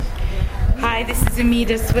Hi, this is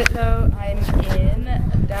Amida Switlow. I'm in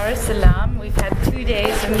Dar es Salaam. We've had 2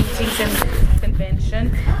 days of meetings and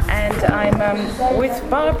convention, and I'm with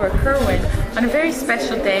Barbara Kerwin on a very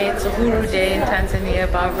special day. It's Uhuru Day in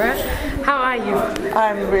Tanzania. Barbara, how are you?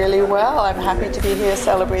 I'm really well. I'm happy to be here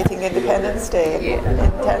celebrating Independence Day in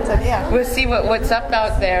Tanzania. We'll see what's up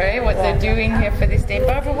out there, what they're doing here for this day.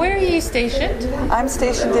 Barbara, where are you stationed? I'm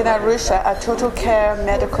stationed in Arusha at Total Care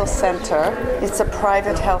Medical Center. It's a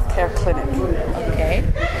private healthcare clinic. Okay.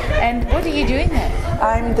 And what are you doing there?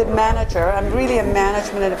 I'm the manager. I'm really a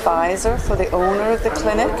management advisor for the owner of the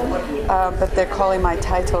clinic, but they're calling my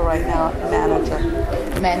title right now manager.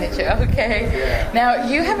 Manager, okay. Now,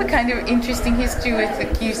 you have a kind of interesting history with the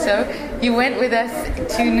CUSO. You went with us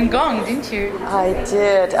to Ngong, didn't you? I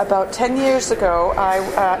did. About 10 years ago,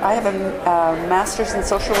 I have a master's in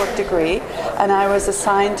social work degree, and I was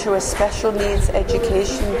assigned to a special needs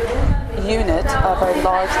education unit of a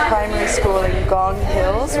large primary school in Ngong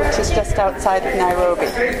Hills, which is just outside of Nairobi.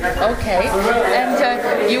 Okay.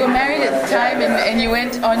 And you were married at the time, and you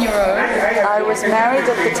went on your own? I was married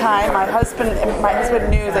at the time. My husband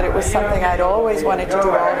knew that it was something I'd always wanted to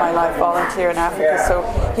do all my life, volunteer in Africa, so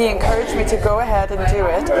he encouraged me to go ahead and do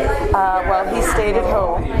it while he stayed at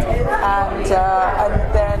home. And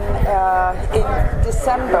then in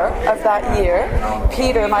December of that year,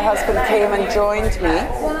 Peter, my husband, came and joined me,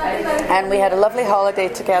 and we had a lovely holiday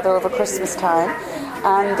together over Christmas time.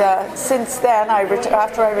 And since then,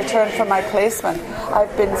 after I returned from my placement,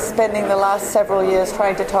 I've been spending the last several years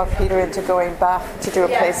trying to talk Peter into going back to do a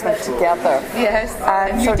placement together. Yes,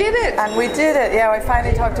 and you did it. And we did it, yeah. I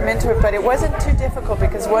finally talked him into it, but it wasn't too difficult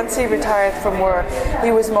because once he retired from work,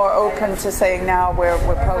 he was more open to saying now we're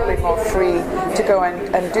probably more free to go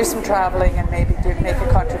and do some traveling and maybe make a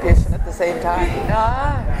contribution at the same time.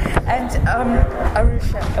 And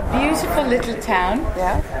Arusha, a beautiful little town.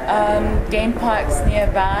 Yeah. Game parks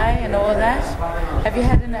nearby and all that. Have you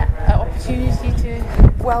had an opportunity to?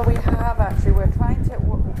 Well, we have actually. We're trying to.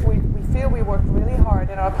 We feel we work really hard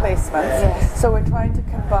in our placements. Yes. So we're trying to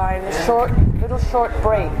combine little short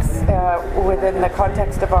breaks within the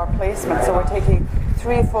context of our placement. So we're taking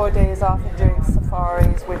 3 or 4 days off and doing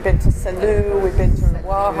safaris. We've been to Selous, we've been to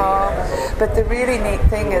Ruaha. But the really neat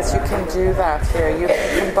thing is you can do that here. You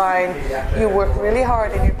combine, you work really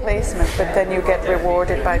hard in your placement, but then you get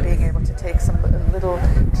rewarded by being able to take some little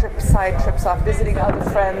side trips off, visiting other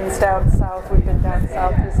friends down south. We've been down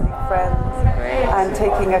south visiting friends and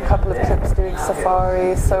taking a couple of trips doing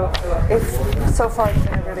safaris. So so far it's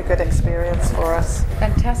been a really good experience for us.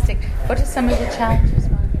 Fantastic. What are some of the challenges?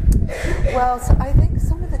 Well, so I think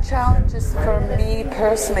some of the challenges for me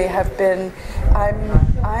personally have been I've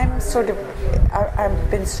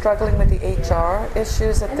been struggling with the HR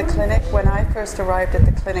issues at the clinic. When I first arrived at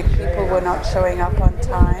the clinic, people were not showing up on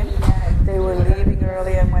time. They were leaving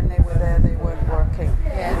early, and when they were there, they weren't working.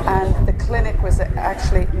 And the clinic was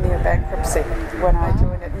actually near bankruptcy when I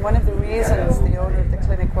joined it. And one of the reasons the owner of the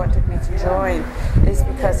clinic wanted me to join is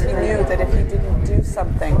because he knew that if he didn't do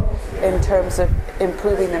something in terms of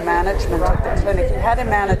improving the management of the clinic, he had a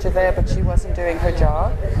manager there, but she wasn't doing her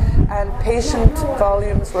job. And patient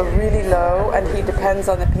volumes were really low, and he depends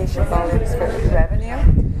on the patient volumes for revenue.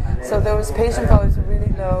 So those patient volumes were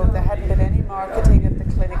really low. There hadn't been any marketing of the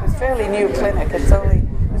clinic. It was a fairly new clinic. It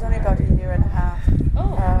was only about a year and a half.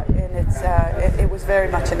 It was very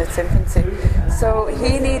much in its infancy. So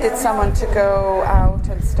he needed someone to go out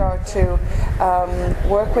and start to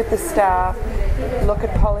work with the staff, look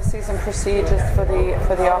at policies and procedures for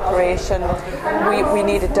the operation. We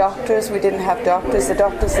needed doctors. We didn't have doctors. The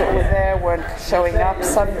doctors that were there weren't showing up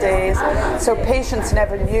some days. So patients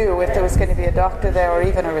never knew if there was going to be a doctor there or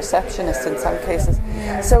even a receptionist in some cases.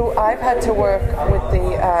 So I've had to work with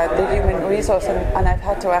the human resource, and I've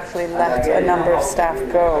had to actually let a number of staff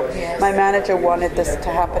go. Yes. My manager wanted this to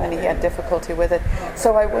happen, and he had difficulty with it.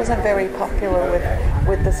 So I wasn't very popular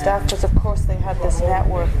with the staff because, of course, they had this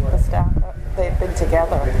network. The staff they'd been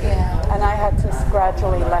together, and I had to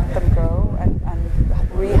gradually let them go and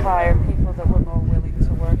rehire people that were more willing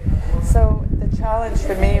to work. So the challenge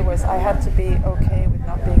for me was I had to be okay with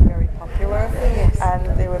not being very popular,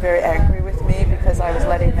 and they were very angry with me because I was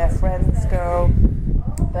letting their friends go.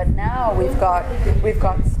 But now we've got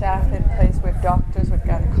staff in place. We have doctors, we have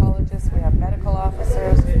gynecologists, we have medical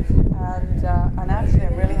officers, and actually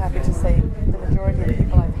I'm really happy to say the majority of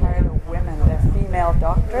people I've hired are women. They're female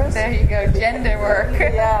doctors. There you go, gender work.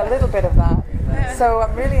 Yeah, a little bit of that. So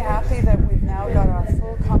I'm really happy that we've now got our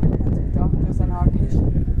full complement of doctors, and our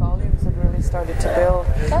patient volumes have really started to build.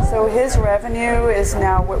 So his revenue is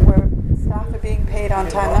now we're staff are being paid on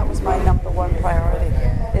time. That was my number one priority,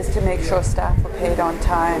 is to make sure staff were paid on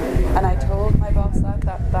time. And I told my boss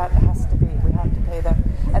that has to be. We have to pay them.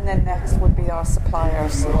 And then next would be our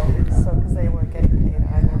suppliers, so because they weren't getting paid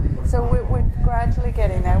either. So we're gradually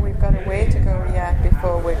getting there. We've got a way to go yet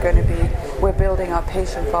before we're building our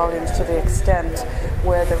patient volumes to the extent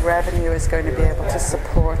where the revenue is going to be able to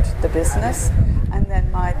support the business. And then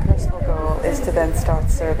my personal goal is to then start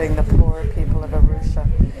serving the poorer people of Arusha.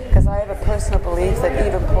 Because I have a personal belief that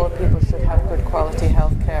even poor people should have good quality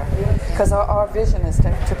health care. Because our vision is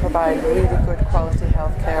to provide really good quality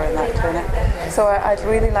health care in that clinic. So I'd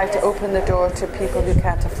really like to open the door to people who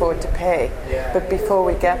can't afford to pay. But before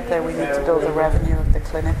we get there, we need to build the revenue of the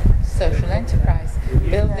clinic. Social enterprise.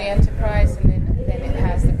 Build the enterprise, and then it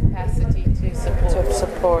has the capacity to support. To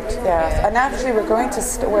support, yes. And actually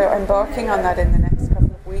we're embarking on that in the next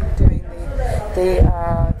couple of weeks, doing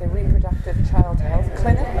the reproductive child health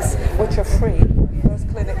clinics, which are free. Those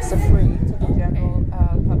clinics are free to the general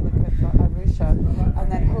public of Arusha.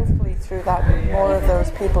 And then hopefully through that, more of those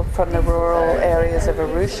people from the rural areas of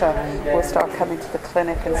Arusha will start coming to the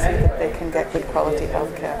clinic and see that they can get good quality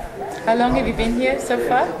health care. How long have you been here so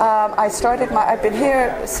far? I've been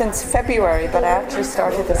here since February, but I actually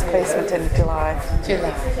started this placement in July.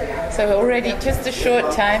 So already just a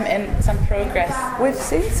short time and some progress. We've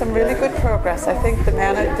seen some really good progress. I think the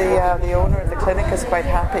owner of the clinic is quite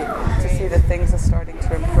happy to see that things are starting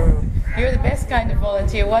to improve. You're the best kind of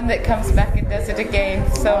volunteer, one that comes back and does it again.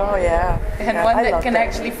 Oh yeah. And yeah, one that can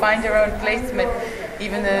actually find her own placement,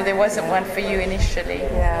 even though there wasn't one for you initially.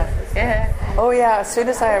 Yeah. Oh yeah, as soon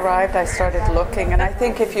as I arrived I started looking, and I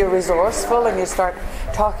think if you're resourceful and you start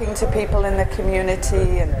talking to people in the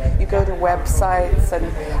community and you go to websites, and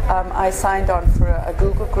I signed on for a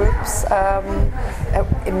Google Groups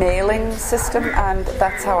a mailing system, and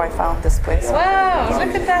that's how I found this place. Wow,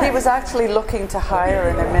 look at that. He was actually looking to hire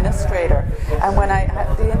an administrator, and when I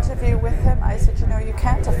had the interview with him I said, you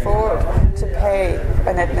can't afford to pay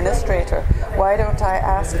an administrator. Why don't I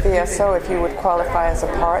ask VSO if you would qualify as a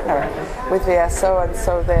partner with VSO? And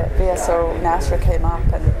so the VSO Nasra came up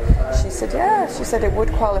and she said, yeah, she said it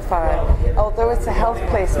would qualify. Although it's a health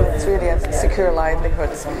placement, it's really a secure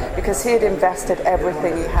livelihoods, because he had invested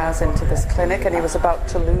everything he has into this clinic and he was about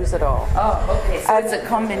to lose it all. Oh, okay. So it's a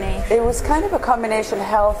combination. It was kind of a combination,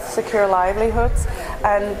 health, secure livelihoods,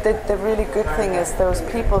 and the really good thing is those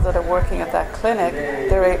people that are working at that clinic,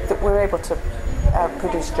 we're able to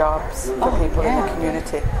produce jobs for people in the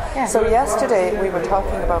community. Yeah. So yesterday we were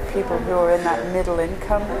talking about people who are in that middle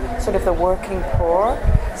income, sort of the working poor.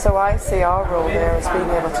 So I see our role there as being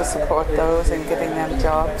able to support those and giving them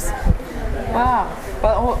jobs. Wow.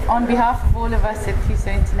 Well, on behalf of all of us at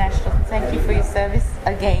CUSO International, thank you for your service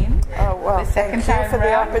again. Oh, well, thank you for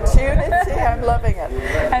the opportunity. I'm loving it.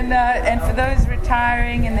 And for those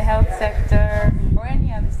retiring in the health sector or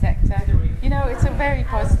any other sector, it's a very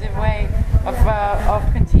positive way of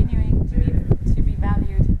continuing to be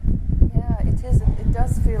valued. Yeah, it is. It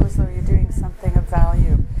does feel as though you're doing something of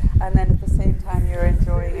value, and then at the same time you're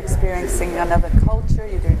enjoying experiencing another culture.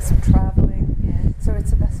 You're doing some traveling. Yeah. So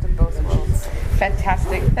it's the best of both worlds.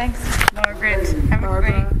 Fantastic. Thanks, Margaret. Have a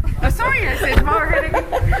great... Oh, sorry, I said Margaret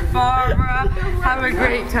again. Barbara. Have a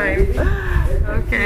great time. Okay.